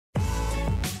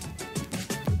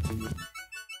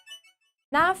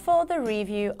Now for the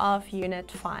review of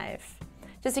Unit 5.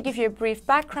 Just to give you a brief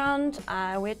background,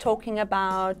 we're talking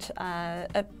about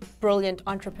a brilliant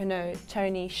entrepreneur,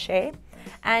 Tony Hsieh,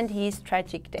 and his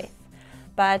tragic death.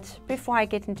 But before I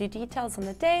get into details on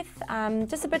the death,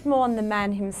 just a bit more on the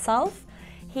man himself.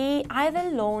 He either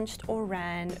launched or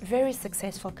ran very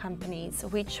successful companies,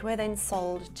 which were then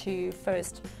sold to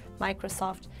first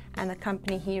Microsoft, and the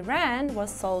company he ran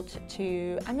was sold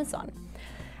to Amazon.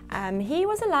 He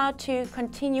was allowed to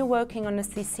continue working as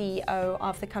the CEO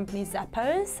of the company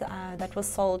Zappos that was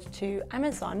sold to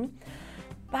Amazon,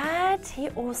 but he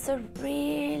also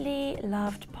really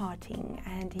loved partying,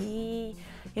 and he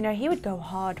would go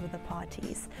hard with the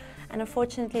parties. And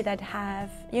unfortunately, that have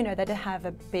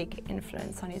a big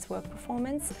influence on his work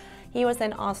performance. He was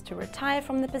then asked to retire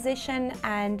from the position,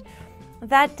 and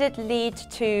that did lead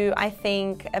to, I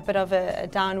think, a bit of a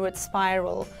downward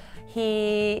spiral.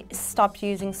 He stopped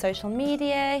using social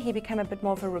media, he became a bit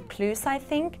more of a recluse, I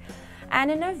think. And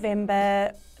in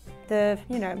November, the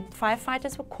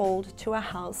firefighters were called to a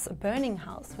burning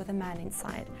house with a man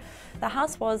inside. The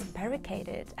house was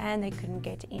barricaded and they couldn't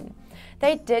get in.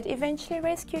 They did eventually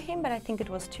rescue him, but I think it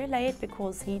was too late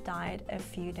because he died a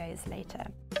few days later.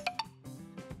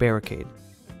 Barricade.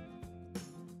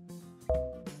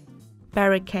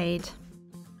 Barricade.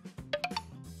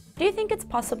 Do you think it's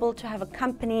possible to have a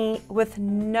company with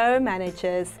no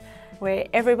managers, where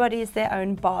everybody is their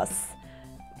own boss?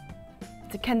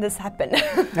 Can this happen?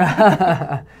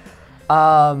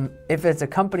 If it's a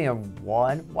company of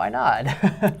one, why not?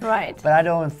 Right. But I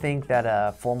don't think that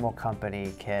a formal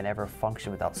company can ever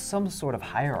function without some sort of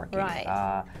hierarchy.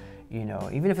 Right.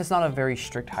 Even if it's not a very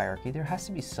strict hierarchy, there has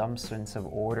to be some sense of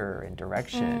order and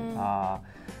direction.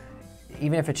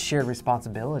 Even if it's shared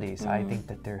responsibilities, I think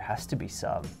that there has to be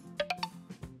some.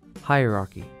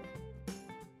 Hierarchy.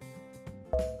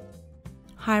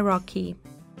 Hierarchy.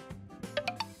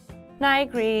 No, I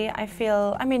agree.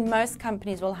 I mean, most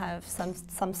companies will have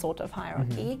some sort of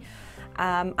hierarchy.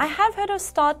 I have heard of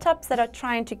startups that are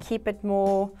trying to keep it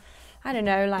more, I don't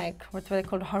know, like what they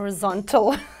call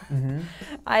horizontal.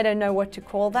 I don't know what to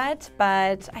call that,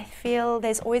 but I feel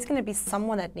there's always going to be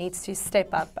someone that needs to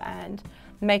step up and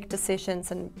make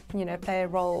decisions and play a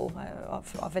role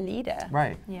of a leader.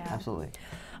 Right. Yeah. Absolutely.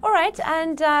 All right.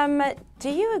 And do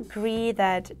you agree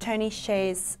that Tony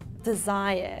Hsieh's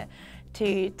desire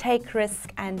to take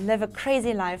risk and live a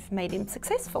crazy life made him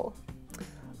successful?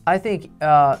 I think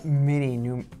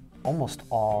almost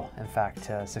all, in fact,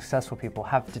 successful people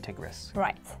have to take risks.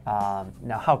 Right.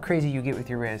 Now, how crazy you get with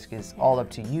your risk is all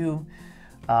up to you.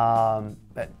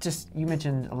 You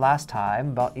mentioned last time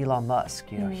about Elon Musk.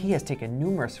 He has taken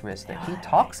numerous risks that he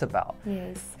talks about.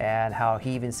 Yes. And how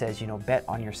he even says, bet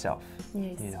on yourself.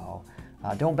 Yes.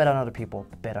 Don't bet on other people,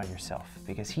 bet on yourself,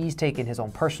 because he's taken his own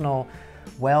personal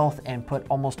wealth and put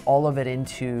almost all of it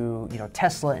into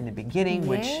Tesla in the beginning,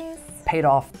 which paid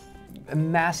off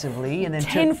massively, and then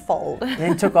tenfold.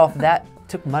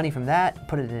 took money from that,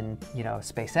 put it in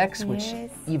SpaceX, which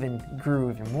even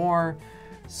grew even more.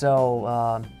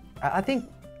 So I think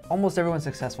almost everyone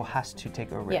successful has to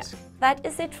take a risk. Yeah. That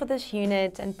is it for this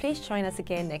unit, and please join us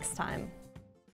again next time.